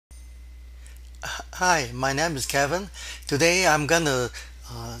Hi, my name is Kevin. Today I'm gonna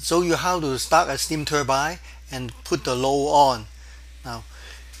show you how to start a steam turbine and put the load on. Now,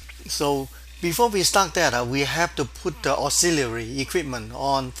 so before we start that, we have to put the auxiliary equipment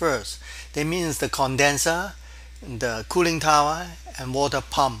on first. That means the condenser, the cooling tower, and water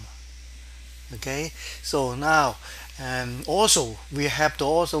pump. Okay, so now, and also we have to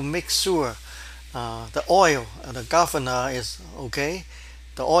also make sure the oil, the governor is okay,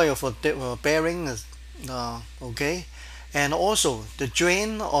 the oil for the bearing is okay, and also the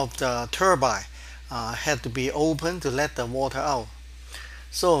drain of the turbine had to be open to let the water out.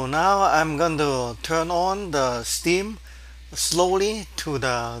 So now I'm going to turn on the steam slowly to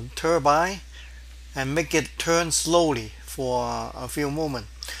the turbine and make it turn slowly for a few moments.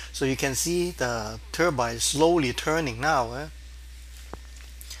 So you can see the turbine slowly turning now.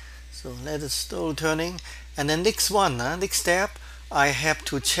 So let it slowly turning. And the next one, next step, I have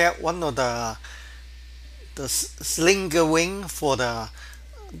to check one of the slinger wing for the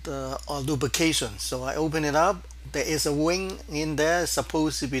lubrication. So I open it up. There is a wing in there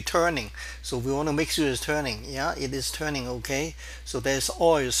supposed to be turning. So we want to make sure it's turning. Yeah, it is turning okay. So there's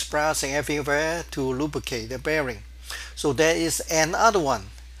oil splashing everywhere to lubricate the bearing. So there is another one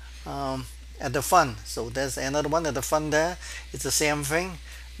at the front. So there's another one at the front there. It's the same thing.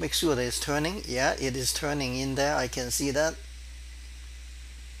 Make sure that it's turning. Yeah, it is turning in there. I can see that.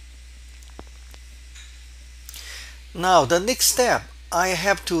 Now the next step, I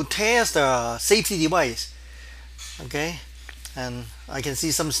have to test the safety device. Okay, and I can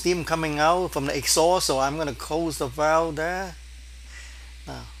see some steam coming out from the exhaust, so I'm going to close the valve there.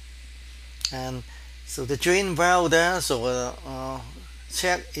 Now, and so the drain valve there, so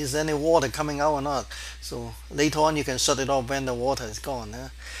check is any water coming out or not. So later on you can shut it off when the water is gone.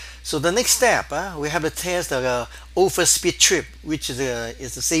 So the next step, we have to test the overspeed trip, which is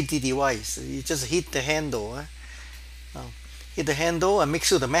the safety device. You just hit the handle. Hit the handle and make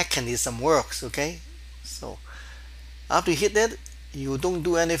sure the mechanism works. Okay, so after you hit that, you don't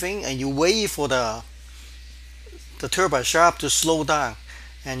do anything and you wait for the turbine shaft to slow down,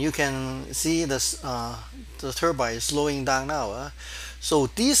 and you can see this the turbine is slowing down now. So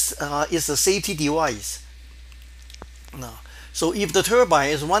this is a safety device. Now, so if the turbine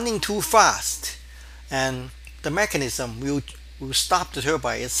is running too fast, and the mechanism will stop the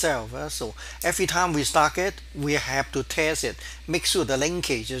turbine itself. So every time we start it, we have to test it, make sure the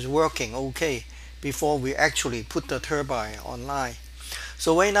linkage is working okay before we actually put the turbine online.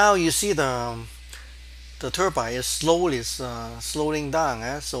 So right now you see the turbine is slowly slowing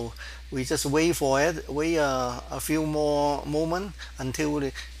down. So we just wait for it, wait a few more moments until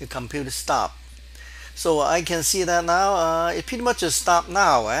the computer stop. So I can see that now it pretty much is stopped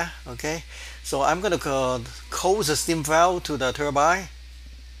now. Okay, so I'm going to close the steam valve to the turbine,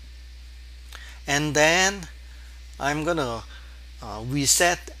 and then I'm going to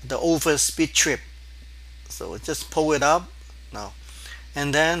reset the overspeed trip. So just pull it up now,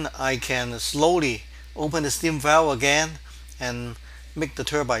 and then I can slowly open the steam valve again and make the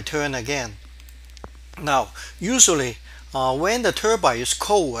turbine turn again. Now usually when the turbine is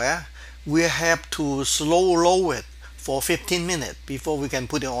cold, we have to slow roll it for 15 minutes before we can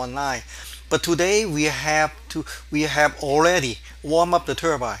put it online. But today we have already warmed up the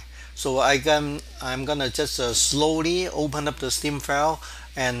turbine. So I'm gonna just slowly open up the steam valve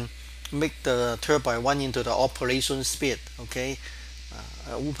and make the turbine run into the operation speed. Okay,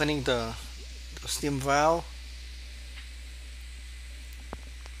 opening the steam valve.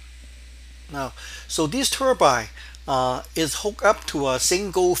 Now, so this turbine is hooked up to a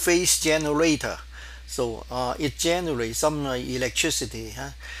single phase generator. So it generates some electricity.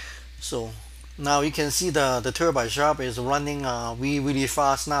 So now you can see the turbine shaft is running really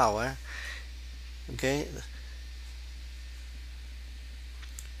fast now. Okay.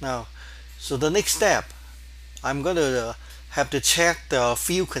 Now, so the next step, I'm going to have to check the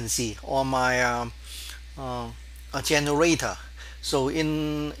frequency on my generator. So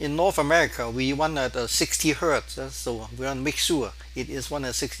in North America, we run at 60 hertz. So we want to make sure it is run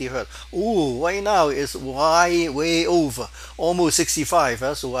at 60 hertz. Oh, right now it's way over, almost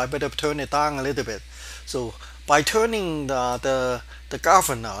 65. So I better turn it down a little bit. So by turning the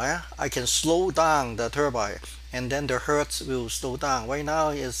governor, I can slow down the turbine, and then the hertz will slow down. Right now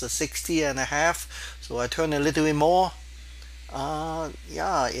it's 60 and a half. So I turn a little bit more.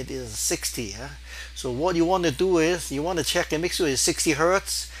 Yeah, it is 60. So what you want to do is you want to check and make sure it's 60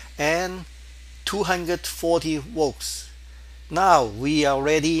 hertz and 240 volts. Now we are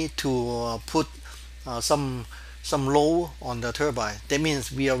ready to put some load on the turbine. That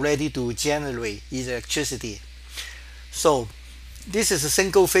means we are ready to generate electricity. So This is a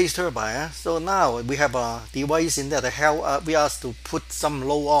single phase turbine. So now we have a device in there that help we asked to put some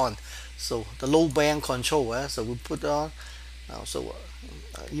load on. So the low band control. So we put on. So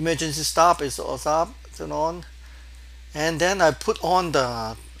emergency stop is stop, turn on, and then I put on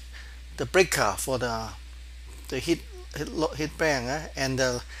the breaker for the heat band and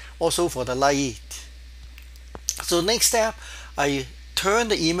also for the light. So next step, I turn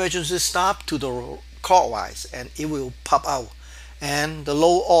the emergency stop to the clockwise and it will pop out, and the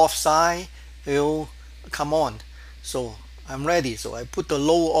low off side will come on. So I'm ready. So I put the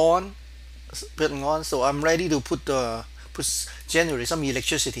low on, putting on. So I'm ready to generate some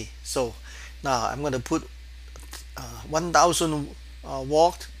electricity. So now I'm going to put 1000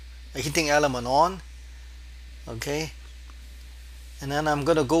 watt heating element on. Okay, and then I'm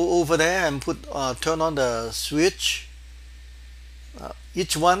gonna go over there and turn on the switch.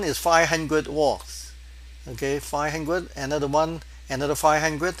 Each one is 500 watts. Okay, 500, another one, another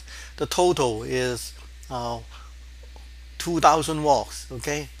 500. The total is 2000 watts.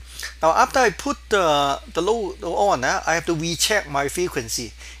 Okay, now after I put the load on, I have to recheck my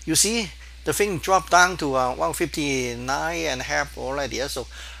frequency. You see the thing dropped down to 159 and a half already. So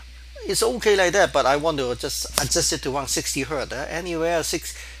it's okay like that, but I want to just adjust it to 160 hertz. Anywhere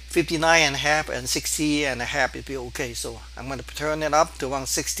 659 and a half and 60 and a half would be okay. So I'm going to turn it up to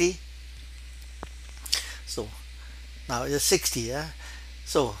 160. So now it's 60.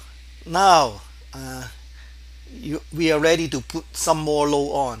 So now we are ready to put some more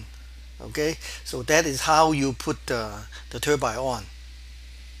load on. Okay, so that is how you put the turbine on.